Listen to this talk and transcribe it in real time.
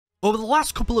Over the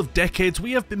last couple of decades,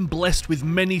 we have been blessed with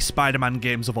many Spider-Man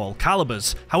games of all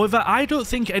calibers. However, I don't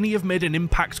think any have made an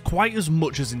impact quite as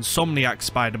much as Insomniac's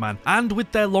Spider-Man, and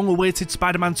with their long-awaited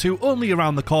Spider-Man 2 only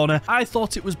around the corner, I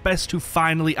thought it was best to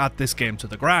finally add this game to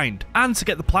the grind, and to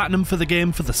get the platinum for the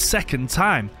game for the second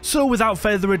time. So without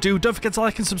further ado, don't forget to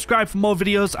like and subscribe for more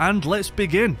videos, and let's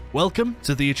begin. Welcome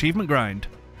to the Achievement Grind.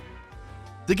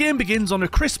 The game begins on a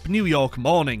crisp New York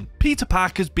morning, Peter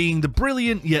Parker's being the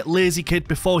brilliant yet lazy kid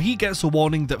before he gets a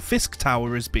warning that Fisk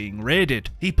Tower is being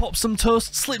raided. He pops some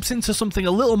toast, slips into something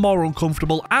a little more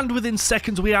uncomfortable, and within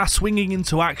seconds we are swinging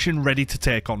into action ready to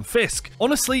take on Fisk.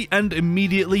 Honestly and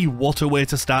immediately, what a way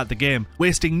to start the game,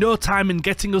 wasting no time in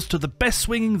getting us to the best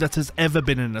swinging that has ever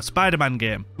been in a Spider-Man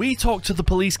game. We talk to the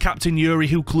police captain Yuri,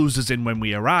 who clues us in when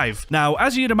we arrive. Now,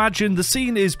 as you'd imagine, the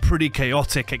scene is pretty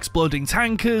chaotic, exploding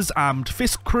tankers, armed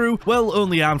Fisk crew, well,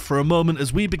 only armed for a moment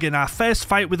as we begin our first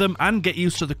fight with them and get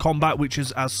used to the combat, which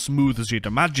is as smooth as you'd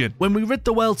imagine. When we rid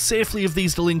the world safely of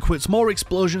these delinquents, more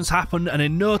explosions happen, and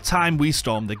in no time we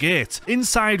storm the gate.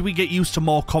 Inside we get used to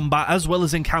more combat as well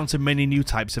as encounter many new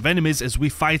types of enemies as we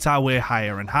fight our way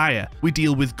higher and higher. We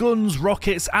deal with guns,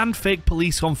 rockets and fake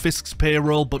police on Fisk's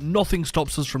payroll, but nothing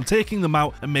stops us from taking them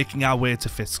out and making our way to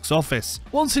Fisk's office.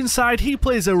 Once inside, he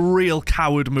plays a real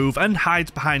coward move and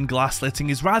hides behind glass, letting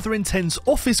his rather intense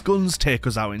office guns take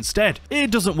us out instead. It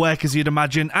doesn't work as you'd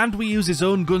imagine, and we use his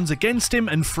own guns against him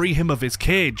and free him of his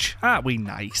cage. Aren't we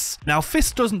nice? Now,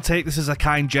 Fisk doesn't take this as a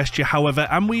kind gesture, however,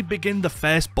 and we begin the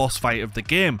first boss fight of the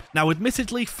game. Now,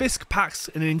 admittedly, Fisk packs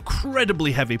an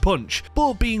incredibly heavy punch,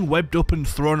 but being webbed up and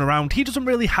thrown around, he doesn't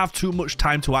really have too much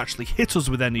time to actually hit us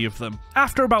with any of them.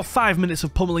 After about 5 minutes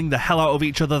of pummeling the hell out of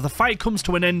each other, the fight comes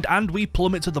to an end and we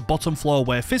plummet to the bottom floor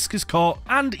where Fisk is caught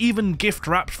and even gift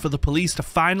wrapped for the police to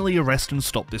finally arrest and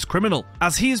stop this criminal.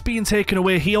 As he is being taken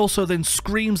away, he also then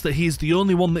screams that he is the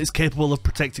only one that is capable of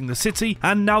protecting the city,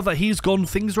 and now that he's gone,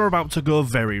 things are about to go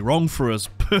very wrong for us.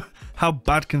 How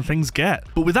bad can things get?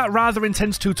 But with that rather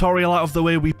intense tutorial out of the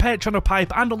way, we perch on a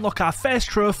pipe and unlock our first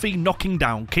trophy, knocking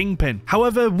down Kingpin.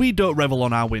 However, we don't revel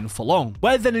on our win for long.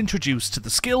 We're then introduced to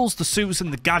the skills, the suits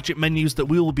and the gadget menus that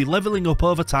we will be leveling up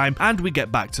over time, and we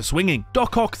get back to swinging.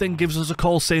 Doc Ock then gives us a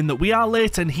call saying that we are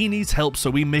late and he needs help,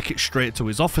 so we make it straight to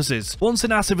his offices. Once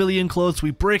in our civilian clothes, we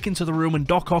break into the room and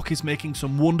Doc Ock is making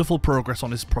some wonderful progress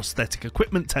on his prosthetic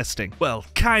equipment testing. Well,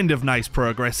 kind of nice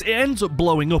progress. It ends up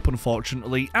blowing up,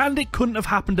 unfortunately, and it couldn't have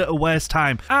happened at a worse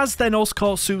time, as then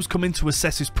Oscorp suits come in to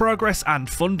assess his progress and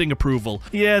funding approval.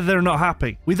 Yeah, they're not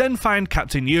happy. We then find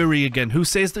Captain Yuri again, who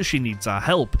says that she needs our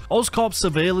help. Oscorp's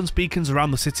surveillance beacons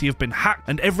around the city have been hacked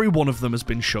and every one of them has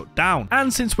been shut down,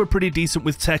 and since we're pretty decent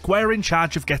with tech, we're in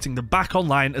charge of getting them back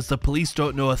online as the police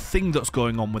don't know a thing that's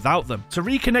going on without them. To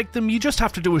reconnect them, you just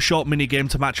have to do a short minigame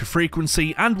to match a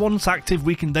frequency, and once active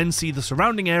we can then see the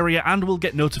surrounding area and we'll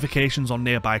get notifications on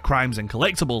nearby crimes and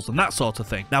collectibles and that sort of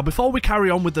thing. Now, before we carry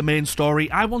on with the main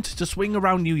story, I wanted to swing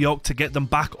around New York to get them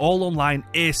back all online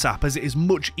ASAP, as it is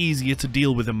much easier to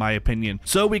deal with in my opinion.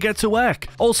 So we get to work,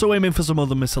 also aiming for some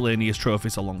other miscellaneous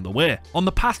trophies along the way. On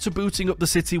the path to booting up the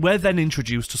city, we're then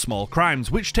introduced to small crimes,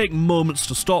 which take moments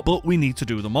to stop, but we need to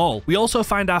do them all. We also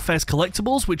find our first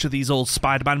collectibles, which are these old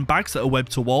Spider-Man bags that are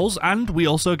webbed to walls, and we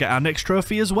also get our next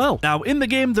trophy as well. Now, in the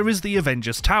game there is the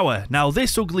Avengers Tower. Now,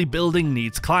 this ugly building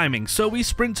needs climbing, so we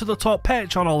sprint to the top,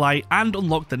 perch on a light, and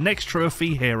unlock the next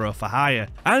trophy, Hero for Hire.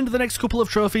 And the next couple of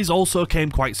trophies also came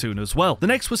quite soon as well. The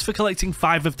next was for collecting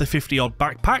 5 of the 50 odd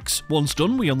backpacks. Once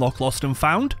done, we unlock Lost and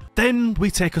Found. Then we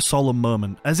take a solemn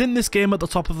moment, as in this game at the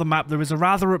top of the map there is a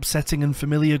rather upsetting and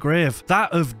familiar grave,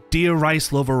 that of dear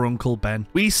rice lover Uncle Ben.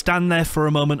 We stand there for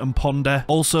a moment and ponder,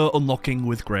 also unlocking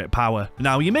with great power.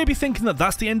 Now, you may be thinking that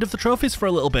that's the end of the trophies for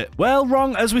a little bit. Well,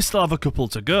 wrong, as we still have a couple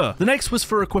to go. The next was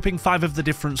for equipping 5 of the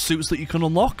different suits that you can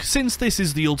unlock. Since this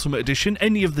is the Ultimate Edition,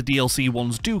 any of the DLC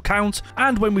ones do count,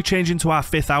 and when we change into our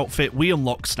 5th outfit, we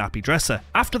unlock Snappy Dresser.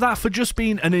 After that, for just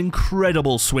being an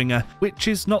incredible swinger, which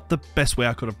is not the best way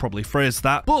I could have probably phrased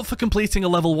that, but for completing a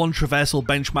level 1 traversal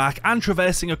benchmark and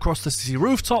traversing across the city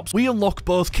rooftops, we unlock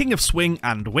both King of Swing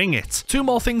and Wing It. 2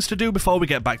 more things to do before we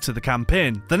get back to the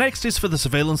campaign. The next is for the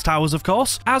surveillance towers, of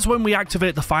course, as when we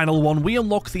activate the final one, we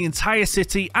unlock the entire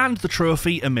city and the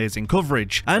trophy Amazing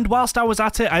Coverage. And whilst I was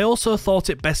at it, I also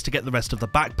thought it best to get the rest of the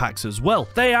backpacks as well.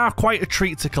 They are quite a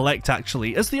treat to collect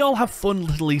actually, as they all have fun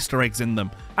little Easter eggs in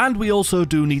them, and we also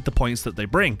do need the points that they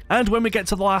bring. And when we get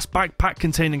to the last backpack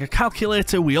containing a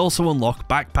calculator, we also unlock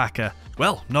Backpacker.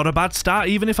 Well, not a bad start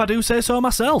even if I do say so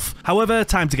myself. However,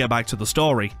 time to get back to the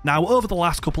story. Now, over the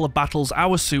last couple of battles,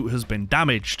 our suit has been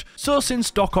damaged. So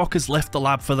since Doc Ock has left the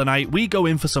lab for the night, we go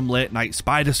in for some late night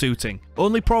spider suiting.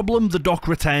 Only problem, the Doc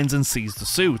returns and sees the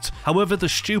suit. However, the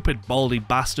stupid baldy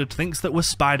bastard thinks that we're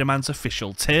Spider-Man's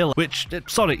official tailor, which,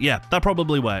 sorry, yeah, that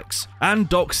probably works. And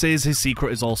Doc says his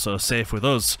secret is also safe with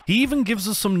us. He even gives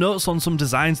us some notes on some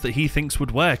designs that he thinks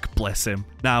would work, bless him.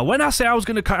 Now, when I say I was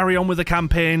going to carry on with the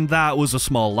campaign, that was a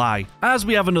small lie, as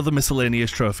we have another miscellaneous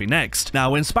trophy next.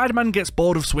 Now, when Spider-Man gets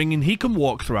bored of swinging, he can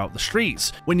walk throughout the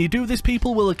streets. When you do this,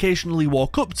 people will occasionally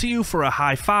walk up to you for a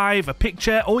high five, a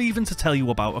picture, or even to tell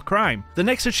you about a crime. The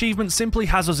next achievement simply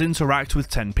has us interact with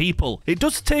 10 people. It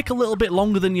does take a little bit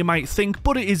longer than you might think,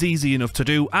 but it is easy enough to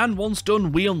do, and once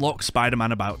done, we unlock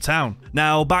Spider-Man About Town.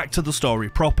 Now, back to the story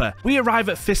proper. We arrive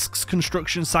at Fisk's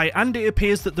construction site, and it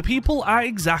appears that the people are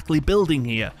exactly building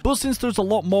here, but since there's a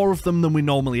lot more of them than we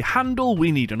normally handle,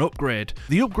 we need an upgrade.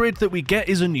 The upgrade that we get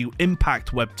is a new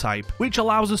impact web type, which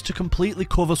allows us to completely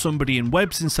cover somebody in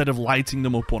webs instead of lighting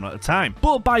them up one at a time.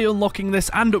 But by unlocking this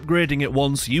and upgrading it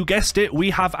once, you guessed it, we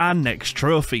have our next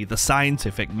trophy, the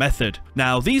scientific method.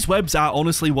 Now, these webs are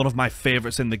honestly one of my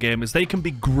favourites in the game, as they can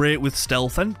be great with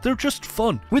stealth and they're just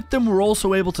fun. With them, we're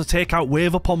also able to take out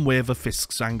wave upon wave of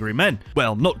Fisk's angry men.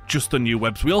 Well, not just the new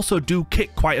webs, we also do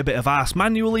kick quite a bit of arse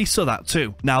manually, so that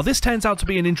too. Now, this turns out to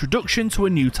be an introduction to a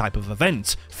new type of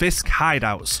event, Fisk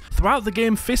hideouts. Throughout the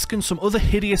game, Fisk and some other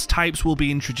hideous types will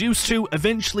be introduced to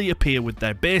eventually appear with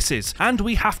their bases, and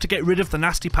we have to get rid of the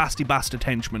nasty pasty bastard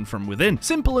henchmen from within.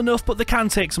 Simple enough, but they can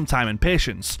take some time and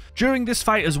patience. During this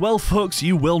fight as well, folks,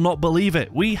 you will not believe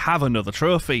it, we have another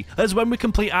trophy, as when we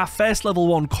complete our first level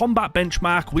 1 combat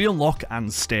benchmark, we unlock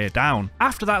and stay down.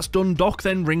 After that's done, Doc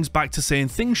then rings back to saying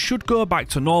things should go back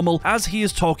to normal as he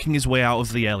is talking his way out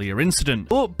of the earlier incident.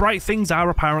 But bright things are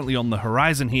apparently on the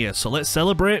horizon here, so let's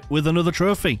celebrate with another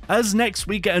trophy. As next,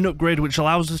 we get an upgrade which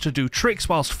allows us to do tricks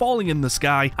whilst falling in the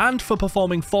sky, and for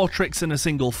performing 4 tricks in a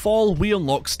single fall, we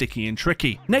unlock Sticky and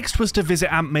Tricky. Next was to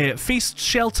visit Aunt May at Feast's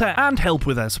shelter and help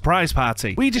with her surprise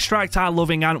party. We distract our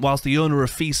loving aunt whilst the owner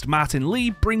of Feast, Martin Lee,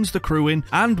 brings the crew in,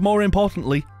 and more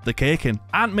importantly, the cake in.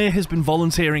 Aunt May has been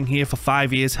volunteering here for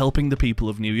 5 years helping the people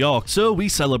of New York, so we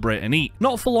celebrate and eat.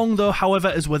 Not for long though, however,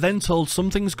 as we're then told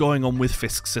something's going on with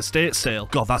Fisk's estate sale.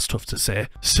 God, that's tough to say.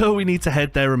 So we need to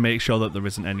head there and make sure that there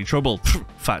isn't any trouble.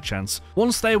 Fat chance.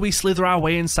 Once there, we slither our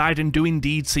way inside and do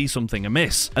indeed see something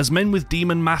amiss, as men with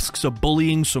demon masks are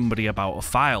bullying somebody about a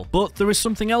file. But there is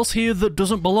something else here that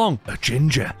doesn't belong. A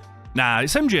ginger. Nah,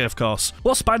 it's MJ of course.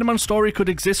 What Spider-Man story could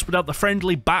exist without the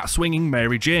friendly, bat-swinging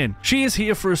Mary Jane? She is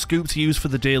here for a scoop to use for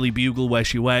the Daily Bugle where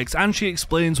she works, and she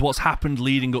explains what's happened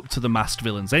leading up to the masked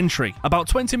villain's entry. About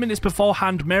 20 minutes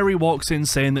beforehand, Mary walks in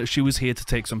saying that she was here to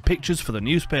take some pictures for the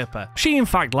newspaper. She in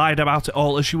fact lied about it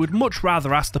all, as she would much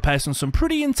rather ask the person some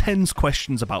pretty intense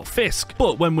questions about Fisk,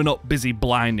 but when we're not busy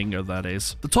blinding her, that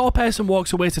is. The tall person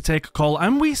walks away to take a call,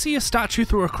 and we see a statue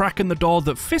through a crack in the door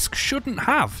that Fisk shouldn't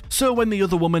have. So when the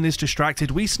other woman is distracted,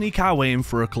 we sneak our way in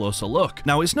for a closer look.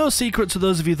 Now, it's no secret to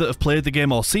those of you that have played the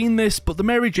game or seen this, but the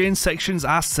Mary Jane sections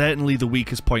are certainly the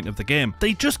weakest point of the game.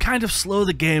 They just kind of slow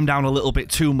the game down a little bit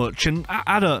too much, and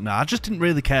I don't know, I just didn't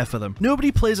really care for them.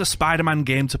 Nobody plays a Spider-Man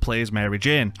game to play as Mary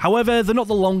Jane. However, they're not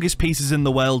the longest pieces in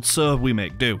the world, so we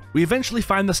make do. We eventually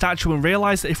find the statue and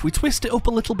realise that if we twist it up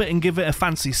a little bit and give it a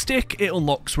fancy stick, it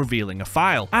unlocks revealing a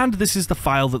file. And this is the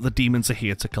file that the demons are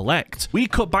here to collect. We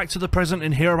cut back to the present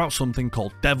and hear about something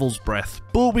called Devil's Breath.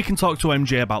 But we can talk to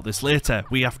MJ about this later,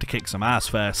 we have to kick some ass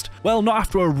first. Well, not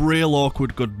after a real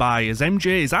awkward goodbye, as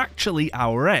MJ is actually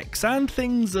our ex, and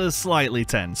things are slightly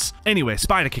tense. Anyway,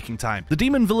 spider kicking time. The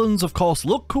demon villains of course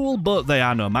look cool, but they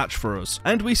are no match for us,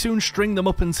 and we soon string them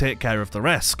up and take care of the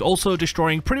rest, also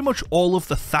destroying pretty much all of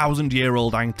the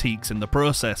 1,000-year-old antiques in the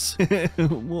process.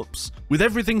 Whoops. With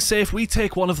everything safe, we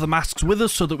take one of the masks with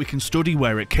us so that we can study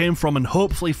where it came from and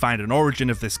hopefully find an origin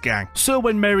of this gang. So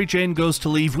when Mary Jane goes to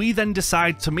leave, we then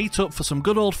decide to meet up for some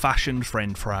good old-fashioned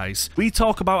friend fries. We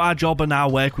talk about our job and our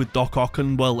work with Doc Ock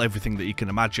and, well, everything that you can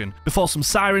imagine, before some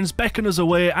sirens beckon us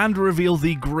away and reveal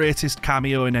the greatest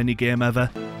cameo in any game ever.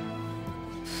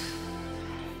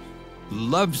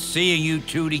 Love seeing you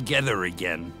two together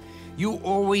again. You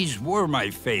always were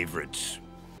my favorites.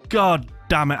 God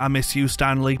damn it, I miss you,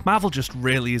 Stanley. Marvel just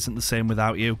really isn't the same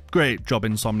without you. Great job,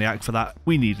 Insomniac, for that.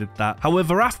 We needed that.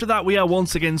 However, after that, we are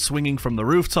once again swinging from the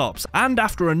rooftops, and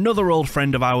after another old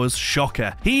friend of ours,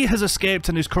 Shocker. He has escaped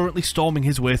and is currently storming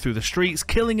his way through the streets,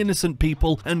 killing innocent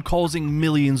people and causing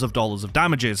millions of dollars of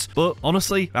damages. But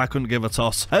honestly, I couldn't give a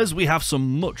toss, as we have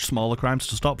some much smaller crimes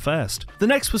to stop first. The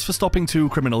next was for stopping 2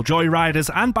 criminal joyriders,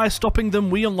 and by stopping them,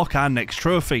 we unlock our next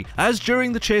trophy, as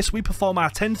during the chase we perform our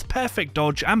 10th perfect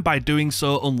dodge, and by doing so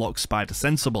unlock Spider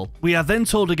Sensible. We are then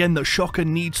told again that Shocker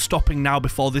needs stopping now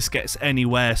before this gets any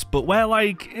worse, but we're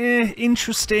like,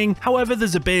 interesting. However,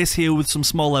 there's a base here with some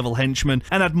small level henchmen,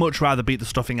 and I'd much rather beat the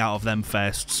stuffing out of them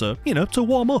first, so, you know, to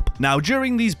warm up. Now,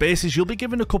 during these bases, you'll be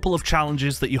given a couple of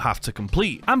challenges that you have to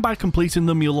complete, and by completing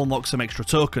them, you'll unlock some extra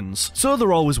tokens, so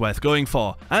they're always worth going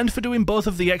for. And for doing both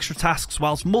of the extra tasks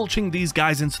whilst mulching these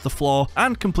guys into the floor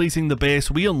and completing the base,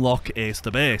 we unlock Ace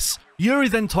the Base. Yuri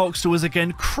then talks to us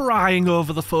again, crying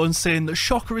over the phone, saying that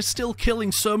Shocker is still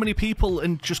killing so many people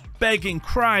and just begging,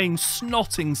 crying,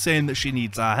 snotting, saying that she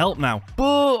needs our help now.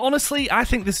 But honestly, I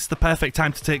think this is the perfect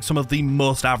time to take some of the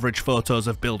most average photos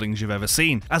of buildings you've ever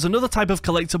seen, as another type of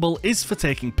collectible is for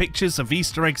taking pictures of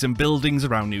Easter eggs and buildings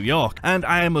around New York, and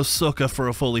I am a sucker for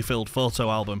a fully filled photo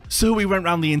album. So we went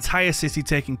around the entire city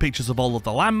taking pictures of all of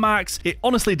the landmarks. It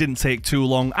honestly didn't take too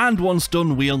long, and once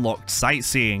done, we unlocked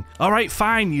sightseeing. Alright,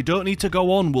 fine, you don't need to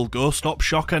go on, we'll go stop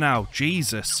Shocker now.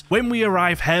 Jesus. When we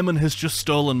arrive, Herman has just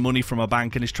stolen money from a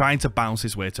bank and is trying to bounce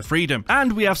his way to freedom,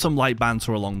 and we have some light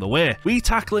banter along the way. We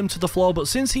tackle him to the floor, but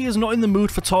since he is not in the mood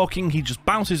for talking, he just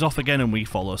bounces off again and we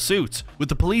follow suit. With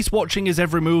the police watching his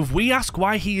every move, we ask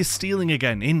why he is stealing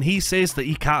again, and he says that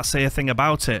he can't say a thing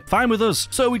about it. Fine with us,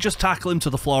 so we just tackle him to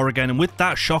the floor again, and with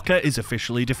that, Shocker is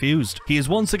officially defused. He is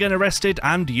once again arrested,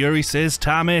 and Yuri says,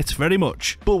 "Ta mate, very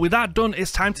much." But with that done,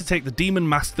 it's time to take the demon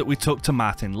mask that we took to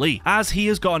Martin Lee, as he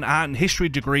has got an art and history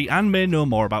degree and may know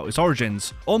more about his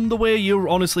origins. On the way, you're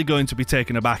honestly going to be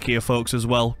taken aback here, folks, as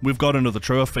well. We've got another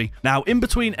trophy. Now, in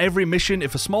between every mission,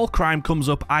 if a small crime comes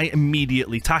up, I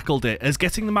immediately tackled it, as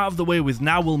getting them out of the way with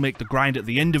now will make the grind at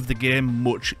the end of the game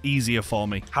much easier for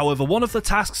me. However, one of the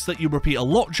tasks that you repeat a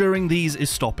lot during these is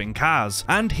stopping cars,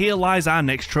 and here lies our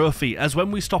next trophy, as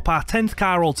when we stop our 10th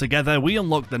car altogether, we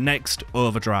unlock the next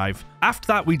Overdrive. After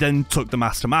that, we then took the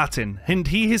mask to Martin, and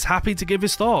he is happy to give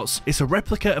his thoughts. It's a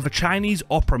replica of a Chinese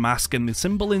opera mask, and the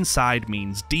symbol inside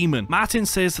means demon. Martin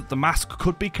says that the mask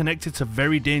could be connected to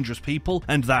very dangerous people,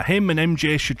 and that him and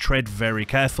MJ should tread very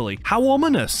carefully. How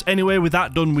ominous! Anyway, with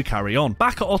that done, we carry on.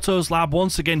 Back at Otto's lab,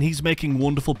 once again, he's making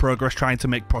wonderful progress trying to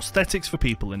make prosthetics for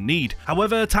people in need.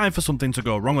 However, time for something to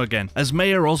go wrong again, as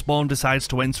Mayor Osborn decides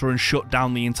to enter and shut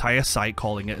down the entire site,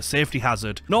 calling it a safety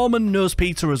hazard. Norman knows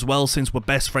Peter as well, since we're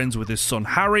best friends with his son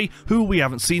Harry, who we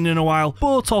haven't seen in a while,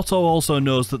 but Otto also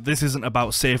knows that this isn't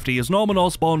about safety, as Norman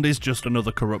Osborn is just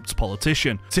another corrupt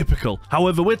politician. Typical.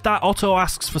 However, with that, Otto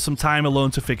asks for some time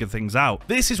alone to figure things out.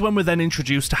 This is when we're then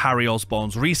introduced to Harry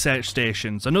Osborn's research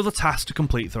stations, another task to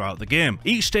complete throughout the game.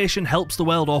 Each station helps the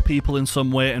world or people in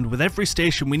some way, and with every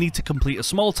station we need to complete a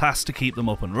small task to keep them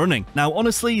up and running. Now,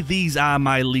 honestly, these are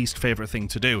my least favourite thing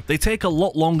to do. They take a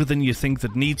lot longer than you think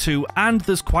they'd need to, and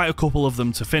there's quite a couple of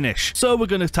them to finish, so we're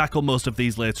going to tackle most of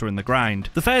these later in the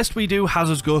grind. The first we do has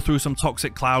us go through some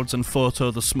toxic clouds and photo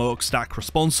the smokestack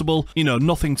responsible. You know,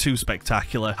 nothing too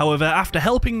spectacular. However, after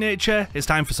helping nature, it's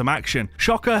time for some action.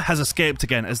 Shocker has escaped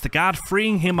again, as the guard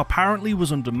freeing him apparently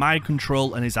was under mind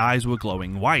control and his eyes were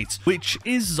glowing white, which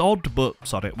is odd, but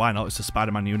sod it, why not? It's the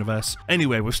Spider-Man universe.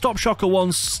 Anyway, we've stopped Shocker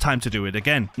once, it's time to do it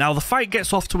again. Now, the fight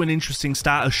gets off to an interesting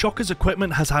start, as Shocker's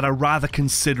equipment has had a rather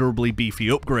considerably beefy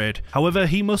upgrade. However,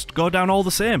 he must go down all the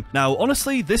same. Now,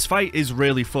 honestly, this fight is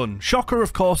really fun. Shocker,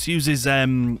 of course, uses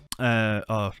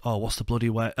what's the bloody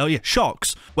word? Oh yeah,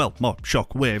 shocks. Well, more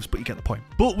shock waves, but you get the point.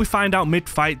 But we find out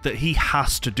mid-fight that he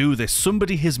has to do this.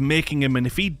 Somebody is making him, and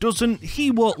if he doesn't,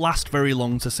 he won't last very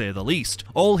long, to say the least.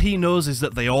 All he knows is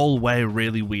that they all wear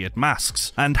really weird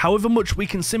masks, and however much we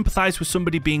can sympathise with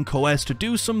somebody being coerced to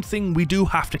do something, we do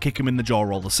have to kick him in the jaw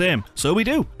all the same. So we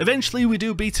do. Eventually, we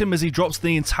do beat him as he drops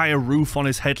the entire roof on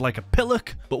his head like a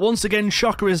pillock, but once again,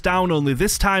 Shocker is down, only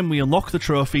this time we unlock the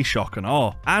trophy Shock and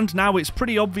Awe. And now it's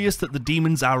pretty obvious that the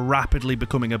demons are rapidly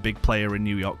becoming a big player in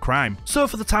New York crime. So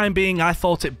for the time being, I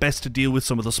thought it best to deal with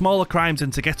some of the smaller crimes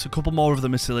and to get a couple more of the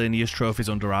miscellaneous trophies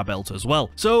under our belt as well.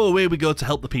 So away we go to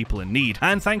help the people in need,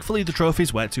 and thankfully the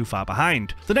trophies weren't too far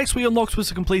behind. The next we unlocked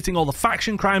was completing all the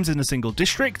faction crimes in a single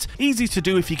district, easy to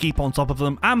do if you keep on top of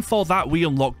them, and for that we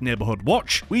unlocked Neighborhood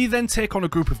Watch. We then take on a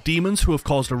group of demons who have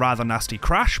caused a rather nasty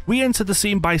crash. We enter the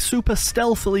scene by super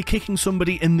stealthily kicking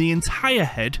somebody in the entire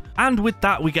head, and with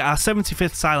that we get our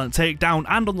 75th silent silent takedown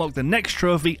and unlock the next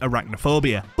trophy,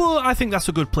 Arachnophobia. But I think that's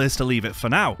a good place to leave it for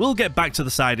now. We'll get back to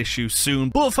the side issues soon,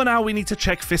 but for now we need to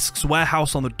check Fisk's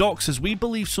warehouse on the docks as we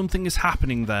believe something is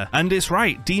happening there. And it's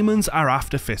right, demons are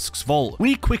after Fisk's vault.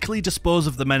 We quickly dispose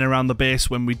of the men around the base.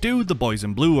 When we do, the boys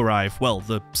in blue arrive. Well,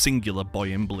 the singular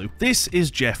boy in blue. This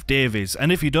is Jeff Davies,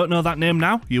 and if you don't know that name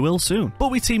now, you will soon.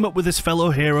 But we team up with this fellow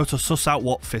hero to suss out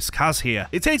what Fisk has here.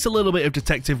 It takes a little bit of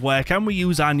detective work and we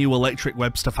use our new electric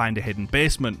webs to find a hidden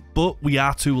basement, but we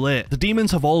are too late. The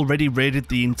demons have already raided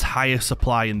the entire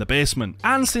supply in the basement,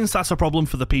 and since that's a problem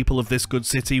for the people of this good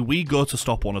city, we go to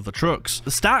stop one of the trucks.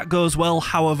 The start goes well,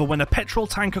 however when a petrol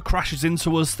tanker crashes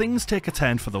into us, things take a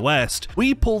turn for the worst.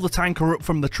 We pull the tanker up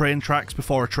from the train tracks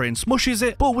before a train smushes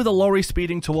it, but with a lorry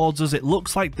speeding towards us, it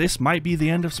looks like this might be the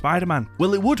end of Spider-Man.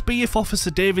 Well, it would be if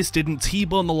Officer Davis didn't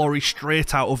T-bone the lorry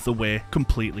straight out of the way,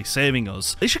 completely saving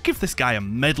us. They should give this guy a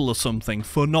medal or something.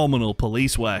 Phenomenal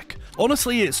police work.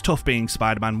 Honestly, it's tough being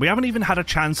Spider-Man. We haven't even had a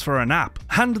chance for a nap,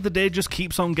 and the day just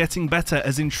keeps on getting better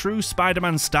as in true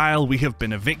Spider-Man style we have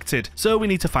been evicted, so we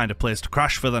need to find a place to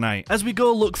crash for the night. As we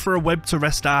go look for a web to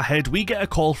rest our head, we get a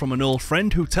call from an old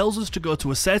friend who tells us to go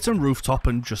to a certain rooftop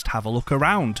and just have a look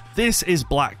around. This is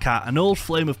Black Cat, an old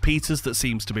flame of Peter's that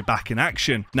seems to be back in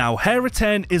action. Now her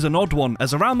return is an odd one,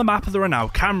 as around the map there are now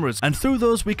cameras, and through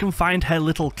those we can find her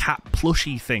little cat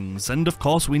plushie things, and of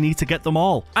course we need to get them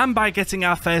all. And by getting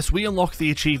our first, we unlock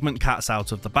the achievement cats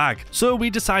out of the bag, so we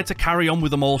decide to carry on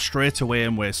with them all straight away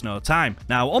and waste no time.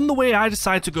 Now on the way I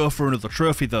decide to go for another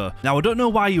trophy though. Now I don't know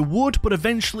why you would, but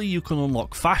eventually you can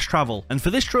unlock fast travel, and for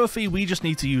this trophy we just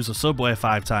need to use a subway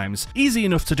 5 times. Easy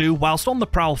enough to do. Whilst on the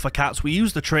prowl for cats we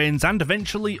use the trains and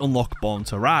eventually unlock Born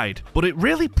to Ride. But it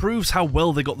really proves how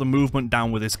well they got the movement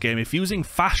down with this game if using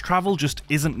fast travel just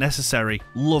isn't necessary.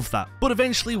 Love that. But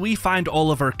eventually we find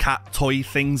all of her cat toy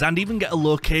things and even get a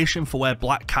location for where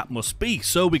Black Cat must be,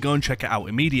 so we go and check it out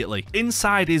immediately.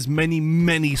 Inside is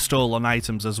many stolen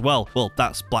items as well. Well,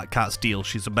 that's Black Cat's deal,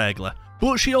 she's a burglar.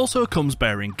 But she also comes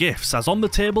bearing gifts, as on the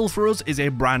table for us is a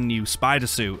brand new spider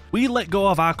suit. We let go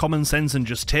of our common sense and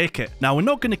just take it. Now we're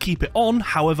not going to keep it on,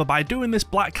 however by doing this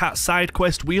Black Cat side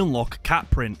quest we unlock cat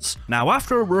prints. Now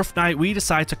after a rough night we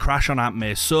decide to crash on Aunt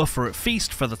May's sofa at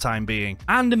Feast for the time being.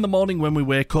 And in the morning when we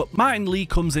wake up, Martin Lee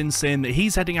comes in saying that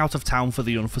he's heading out of town for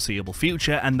the unforeseeable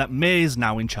future and that May is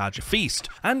now in charge of Feast.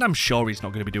 And I'm sure he's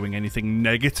not going to be doing anything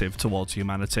negative towards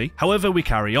humanity. However, we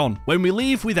carry on. When we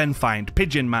leave we then find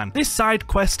Pigeon Man. This side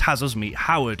quest has us meet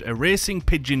Howard, a racing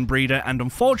pigeon breeder, and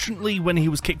unfortunately when he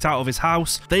was kicked out of his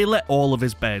house, they let all of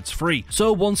his birds free.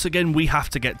 So once again we have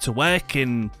to get to work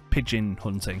in pigeon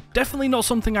hunting. Definitely not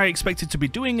something I expected to be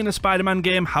doing in a Spider-Man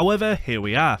game, however, here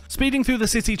we are. Speeding through the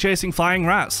city chasing flying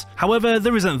rats. However,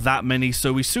 there isn't that many,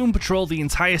 so we soon patrol the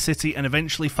entire city and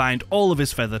eventually find all of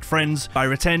his feathered friends. By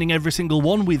returning every single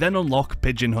one, we then unlock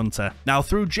Pigeon Hunter. Now,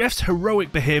 through Jeff's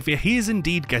heroic behaviour, he is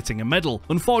indeed getting a medal.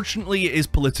 Unfortunately, it is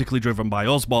politically driven by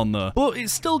Osborn though, but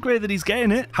it's still great that he's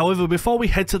getting it. However, before we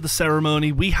head to the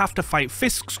ceremony, we have to fight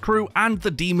Fisk's crew and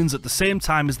the demons at the same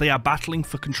time as they are battling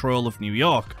for control of New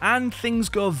York. And things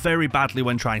go very badly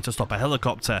when trying to stop a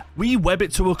helicopter. We web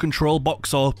it to a control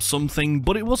box or something,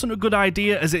 but it wasn't a good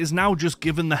idea as it is now just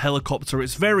given the helicopter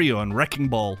its very own wrecking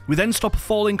ball. We then stop a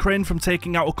falling crane from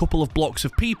taking out a couple of blocks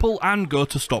of people and go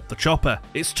to stop the chopper.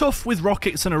 It's tough with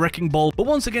rockets and a wrecking ball, but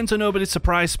once again to nobody's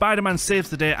surprise, Spider-Man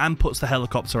saves the day and puts the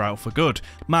helicopter out for good.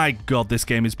 My god, this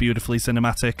game is beautifully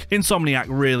cinematic. Insomniac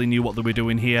really knew what they were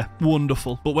doing here.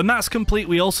 Wonderful. But when that's complete,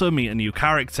 we also meet a new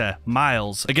character,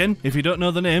 Miles. Again, if you don't know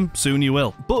the name, soon you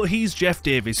will. But he's Jeff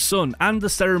Davies' son, and the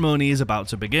ceremony is about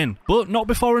to begin. But not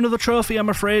before another trophy, I'm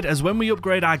afraid, as when we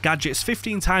upgrade our gadgets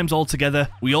 15 times altogether,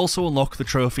 we also unlock the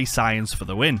trophy Science for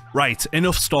the win. Right,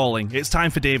 enough stalling. It's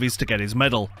time for Davies to get his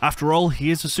medal. After all,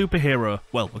 he is a superhero.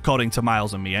 Well, according to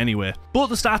Miles and me anyway. But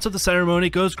the start of the ceremony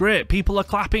goes great. People are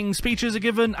clapping, speeches are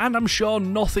given, and I'm sure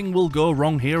nothing will go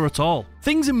wrong here at all.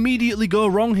 Things immediately go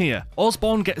wrong here.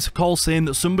 Osborn gets a call saying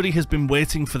that somebody has been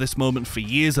waiting for this moment for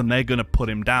years and they're gonna put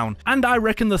him down. And I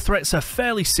reckon the threats are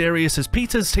fairly serious as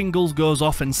Peter's tingles goes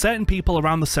off and certain people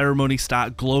around the ceremony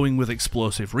start glowing with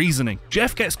explosive reasoning.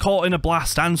 Jeff gets caught in a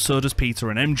blast and so does Peter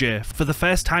and MJ. For the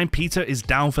first time, Peter is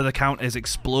down for the count as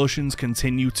explosions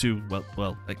continue to,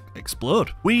 explode.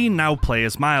 We now play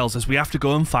as Miles as we have to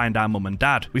go and find our mum and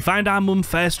dad. We find our mum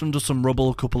first under some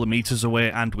rubble a couple of meters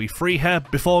away and we free her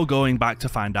before going back back to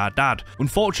find our dad.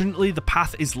 Unfortunately, the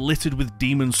path is littered with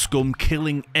demon scum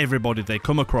killing everybody they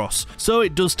come across, so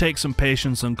it does take some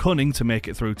patience and cunning to make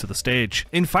it through to the stage.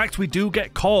 In fact, we do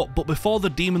get caught, but before the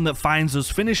demon that finds us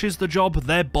finishes the job,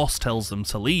 their boss tells them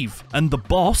to leave. And the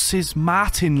boss is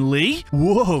Martin Lee?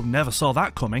 Whoa, never saw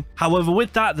that coming. However,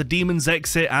 with that, the demons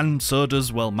exit, and so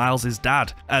does, well, Miles'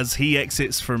 dad, as he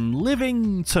exits from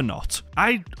living to not.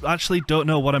 I actually don't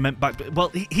know what I meant back,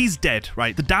 well, he's dead,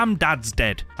 right? The damn dad's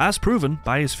dead, as proven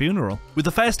by his funeral. With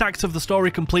the first act of the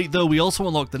story complete though, we also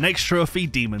unlock the next trophy,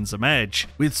 Demons Emerge.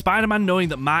 With Spider-Man knowing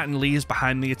that Martin Lee is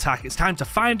behind the attack, it's time to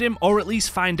find him, or at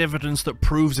least find evidence that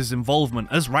proves his involvement,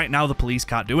 as right now the police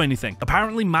can't do anything.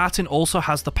 Apparently Martin also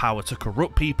has the power to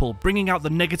corrupt people, bringing out the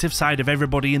negative side of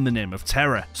everybody in the name of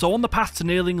terror. So on the path to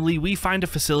nailing Lee, we find a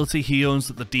facility he owns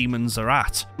that the demons are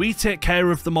at. We take care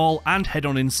of them all and head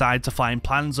on inside to find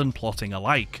plans and plotting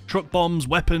alike. Truck bombs,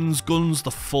 weapons, guns,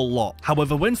 the full lot.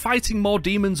 However, when fighting more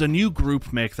demons, a new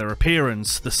group make their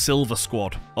appearance, the Silver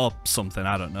Squad, or something,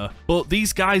 I don't know. But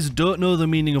these guys don't know the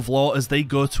meaning of law, as they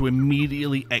go to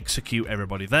immediately execute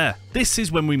everybody there. This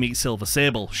is when we meet Silver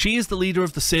Sable. She is the leader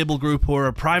of the Sable Group, who are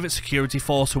a private security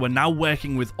force who are now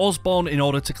working with Osborn in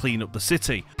order to clean up the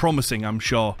city. Promising, I'm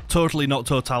sure. Totally not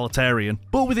totalitarian.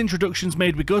 But with introductions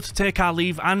made, we go to take our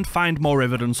leave and find more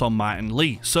evidence on Martin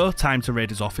Lee, so time to raid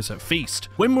his office at Feast.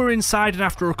 When we're inside and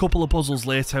after a couple of puzzles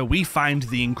later, we find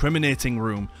the incriminating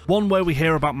room, one where we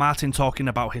hear about Martin talking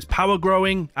about his power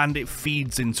growing, and it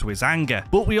feeds into his anger.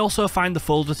 But we also find the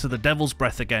folder to the Devil's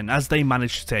Breath again, as they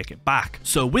manage to take it back.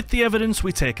 So with the evidence,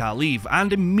 we take our leave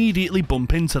and immediately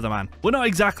bump into the man. We're not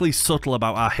exactly subtle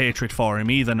about our hatred for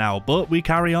him either now, but we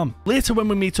carry on. Later, when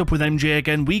we meet up with MJ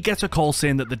again, we get a call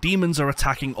saying that the demons are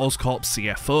attacking Oscorp's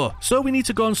CFO. So we need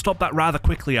to go and stop that rather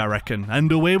quickly, I reckon,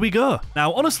 and away we go.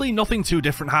 Now, honestly, nothing too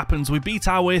different happens. We beat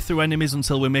our way through enemies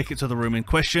until we make it to the room in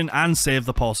question and save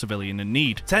the poor civilian in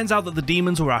need. Turns out that the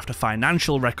demons were after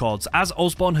financial records, as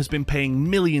Osborn has been paying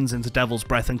millions into Devil's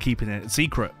Breath and keeping it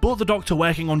secret. But the doctor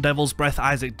working on Devil's Breath,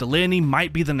 Isaac Delaney,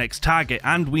 might be the next target,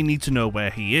 and we need to know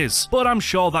where he is. But I'm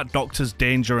sure that doctor's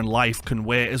danger and life can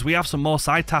wait, as we have some more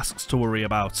side tasks to worry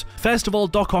about. First of all,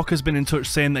 Doc Ock has been in touch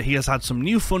saying that he has had some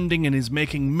new funding and is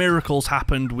making miracles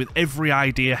happen, with every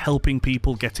idea helping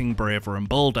people getting braver and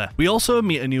bolder. We also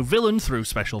meet a new villain through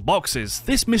special boxes.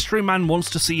 This mystery man wants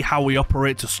to see how we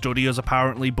operate to study us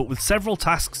apparently, but with several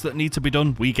tasks that need to be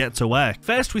done, we get to work.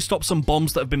 First, we stop some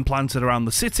bombs that have been planted around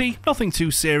the city. Nothing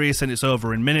too serious and it's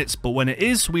over in minutes, but when it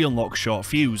is, we unlock Short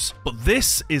Fuse. But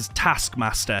this is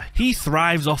Taskmaster. He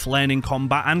thrives off learning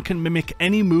combat and can mimic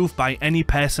any move by any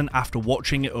person after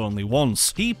watching it only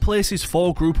once. He places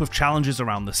 4 group of challenges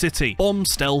around the city: bomb,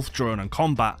 stealth, drone and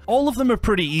combat. All of them are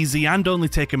pretty easy and only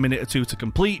take a minute or two to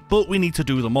complete, but we need to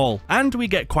do them all, and we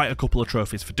get quite a couple of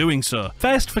trophies for doing so.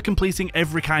 First, for completing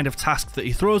every kind of task that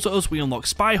he throws at us, we unlock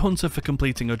Spy Hunter for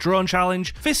completing a drone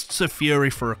challenge, Fists of Fury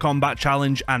for a combat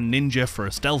challenge, and Ninja for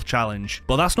a stealth challenge.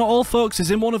 But that's not all, folks,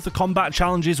 as in one of the combat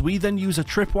challenges, we then use a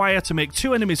tripwire to make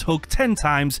 2 enemies hug 10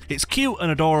 times. It's cute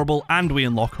and adorable, and we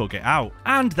unlock Hug It Out.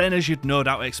 And then, as you'd no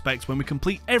doubt expect, when we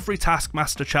complete every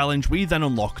Taskmaster challenge, we then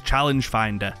unlock Challenge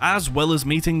Finder, as well as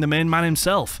meeting the main man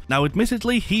himself. Now,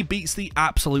 admittedly, he beats the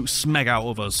absolute smeg out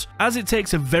of us, as it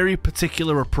takes a very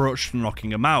particular approach to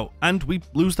knocking him out, and we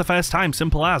lose the first time,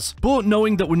 simple as. But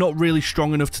knowing that we're not really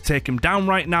strong enough to take him down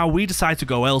right now, we decide to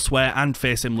go elsewhere and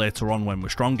face him later on when we're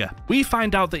stronger. We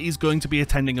find out that he's going to be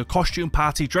attending a costume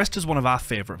party dressed as one of our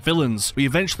favourite villains. We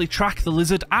eventually track the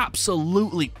lizard,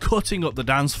 absolutely cutting up the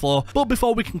dance floor, but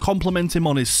before we can compliment him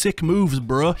on his sick moves,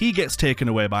 bro, he gets taken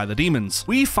away by the demons.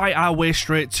 We fight our way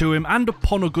straight to him, and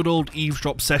upon a good old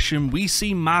eavesdrop session, we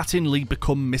see Martin Lee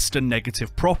become Mr.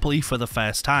 Negative properly for the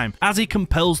first time, as he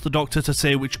compels the Doctor to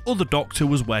say which other Doctor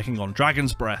was working on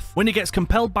Dragon's Breath. When he gets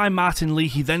compelled by Martin Lee,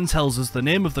 he then tells us the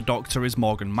name of the Doctor is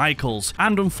Morgan Michaels,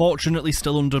 and unfortunately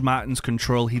still under Martin's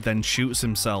control, he then shoots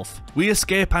himself. We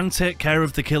escape and take care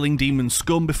of the killing demon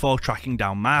scum before tracking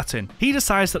down Martin. He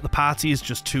decides that the party is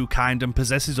just too kind and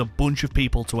possesses a bunch of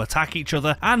people to attack each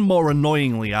other, and more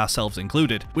annoyingly ourselves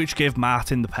included, which gave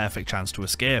Martin the perfect chance to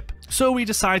escape. So we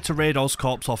decide to raid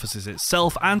Oscorp's offices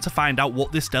itself and to find out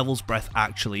what this Devil's Breath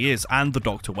actually is, and the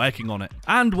Doctor working on it.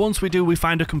 And once we do, we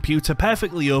find a computer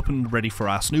perfectly open and ready for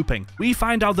our snooping. everything. We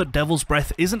find out that Devil's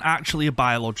Breath isn't actually a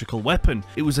biological weapon.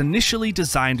 It was initially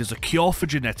designed as a cure for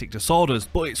genetic disorders,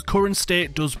 but its current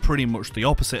state does pretty much the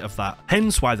opposite of that.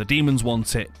 Hence why the demons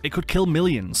want it. It could kill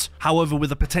millions. However,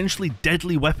 with a potentially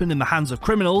deadly weapon in the hands of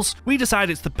criminals, we decide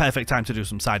it's the perfect time to do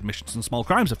some side missions and small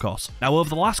crimes, of course. Now, over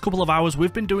the last couple of hours,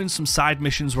 we've been doing some side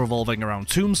missions revolving around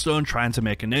Tombstone trying to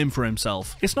make a name for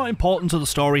himself. It's not important to the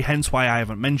story, hence why I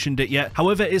haven't mentioned it yet.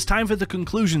 However, it's time for the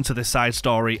conclusion to this side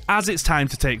story, as it's time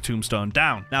to take Tombstone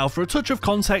down. Now, for a touch of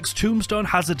context, Tombstone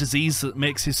has a disease that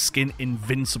makes his skin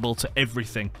invincible to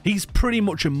everything. He's pretty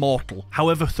much immortal.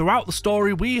 However, throughout the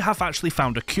story, we have actually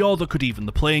found a cure that could even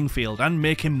the playing field and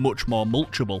make him much more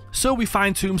mulchable. So we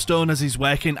find Tombstone as he's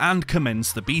working and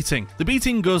commence the beating. The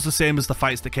beating goes the same as the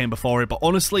fights that came before it, but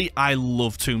honestly, I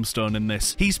love Tombstone in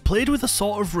this. He's played with a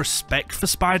sort of respect for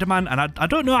Spider-Man, and I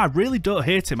don't know, I really don't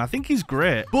hate him. I think he's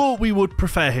great, but we would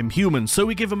prefer him human, so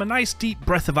we give him a nice deep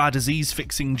breath of our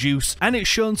disease-fixing juice, and it's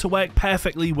shown to work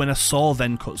perfectly when a saw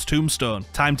then cuts Tombstone.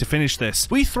 Time to finish this.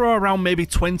 We throw around maybe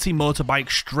 20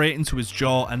 motorbikes straight into his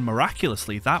jaw, and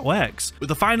miraculously, that works. With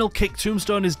the final kick,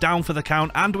 Tombstone is down for the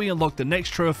count, and we unlock the next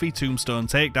trophy, Tombstone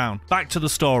Takedown. Back to the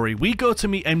story. We go to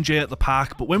meet MJ at the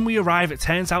park, but when we arrive, it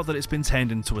turns out that it's been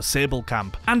turned into a Sable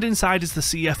camp, and inside is the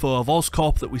CFO of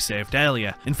Oscorp that we saved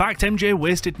earlier. In fact, MJ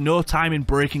wasted no time in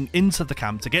breaking into the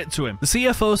camp to get to him. The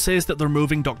CFO says that they're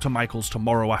moving Dr. Michaels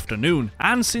tomorrow afternoon,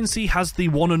 and since he has the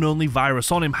one and only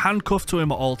virus on him handcuffed to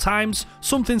him at all times,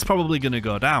 something's probably going to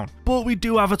go down. But we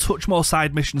do have a touch more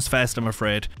side missions first, I'm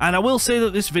afraid. And I will say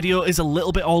that this video is a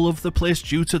little bit all over the place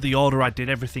due to the order I did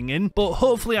everything in, but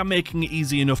hopefully I'm making it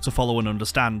easy enough to follow and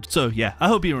understand. So yeah, I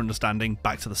hope you're understanding.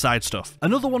 Back to the side stuff.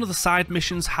 Another one of the side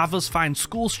missions have us find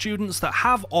school students that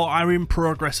have or are in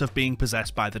progress of being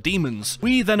possessed by the demons.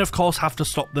 We then of course have to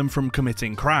stop them from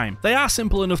committing crime. They are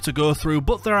simple enough to go through,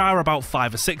 but there are about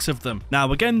 5 or 6 of them.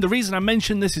 Now again, the reason I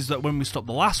mention this is that when we stop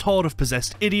the last horde of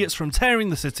possessed idiots from tearing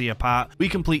the city apart, we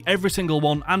complete every single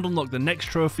one and unlock the next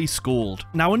trophy, Schooled.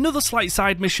 Now another slight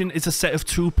side mission is a set of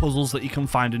 2 puzzles that you can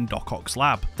find in Doc Ock's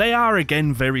lab. They are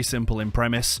again very simple in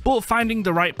premise, but finding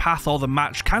the right path or the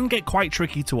match can get quite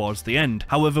tricky towards the end.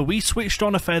 However, we switched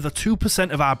on a further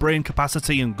 2% of our brain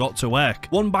capacity and got to work,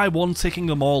 one by one ticking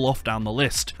them all off down the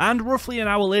list. And roughly an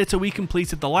hour later we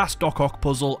completed the last Doc Ock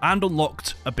puzzle and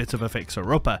unlocked a bit of a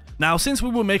fixer-upper. Now since we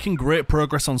were making great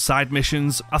progress on side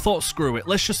missions, I thought screw it,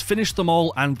 let's just finish them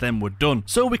all and then we're done.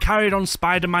 So we carried on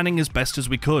Spider-Manning as best as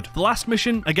we could. The last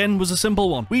mission, again, was a simple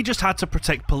one. We just had to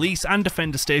protect police and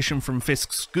defend a station from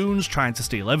Fisk's goons trying to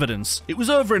steal evidence. It was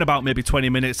over in about maybe 20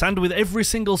 minutes, and with every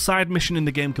single side mission in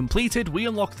the game completed, we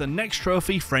unlocked the next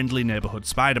trophy, Friendly Neighborhood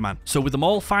Spider-Man. So with them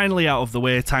all finally out of the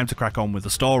way, time to crack on with the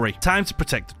story. Time to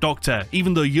protect the Doctor,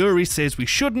 even though Yuri says we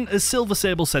shouldn't, as Silver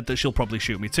Sable said that she'll probably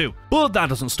shoot me too. But that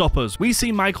doesn't stop us. We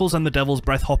see Michaels and the Devil's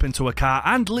Breath hop into a car,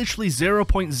 and literally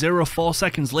 0.04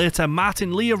 seconds later,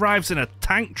 Martin Lee arrives in a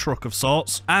tank truck of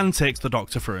sorts and takes the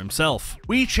Doctor for himself.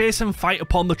 We chase and fight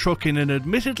upon the truck in an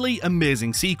admittedly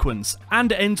amazing sequence,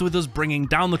 and it ends with us bringing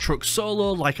down the truck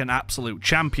solo like an absolute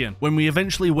champion. When we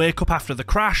eventually wake up after the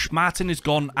crash, Martin is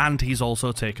gone and he's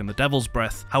also taken the Devil's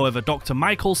Breath. However, Dr.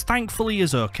 Michaels thankfully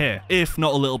is okay, if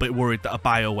not a little bit worried that a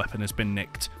bioweapon has been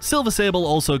nicked. Silver Sable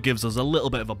also gives us a little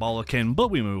bit of a bollocking, but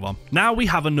we move on. Now we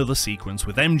have another sequence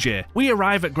with MJ. We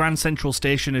arrive at Grand Central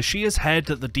Station as she has heard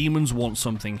that the demons want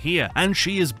something here, and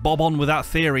she is bob on with that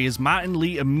theory as Martin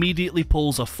Lee immediately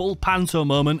pulls a full panto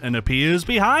moment and appears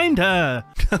behind her.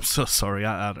 I'm so sorry,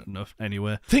 I don't know.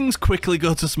 Anyway, things quickly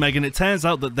go to Smeg and it turns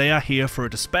out that they are here for a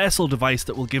dispersal device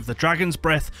that will give the Dragon's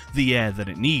Breath the air that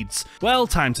it needs. Well,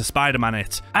 time to Spider-Man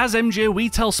it. As MJ, we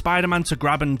tell Spider-Man to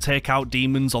grab and take out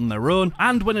demons on their own,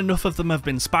 and when enough of them have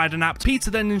been spider-napped,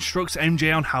 Peter then instructs